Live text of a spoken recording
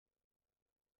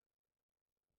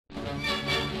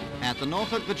At the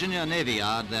Norfolk, Virginia Navy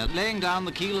Yard, they're laying down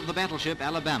the keel of the battleship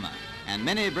Alabama, and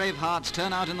many brave hearts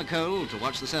turn out in the cold to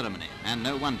watch the ceremony, and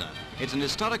no wonder. It's an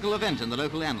historical event in the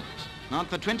local annals. Not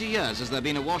for 20 years has there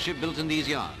been a warship built in these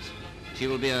yards. She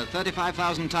will be a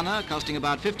 35,000-tonner, costing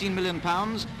about 15 million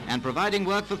pounds, and providing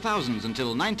work for thousands until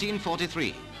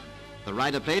 1943. The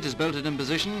rider plate is bolted in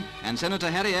position, and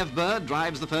Senator Harry F. Byrd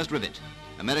drives the first rivet.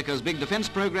 America's big defense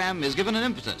program is given an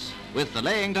impetus with the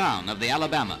laying down of the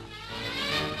Alabama.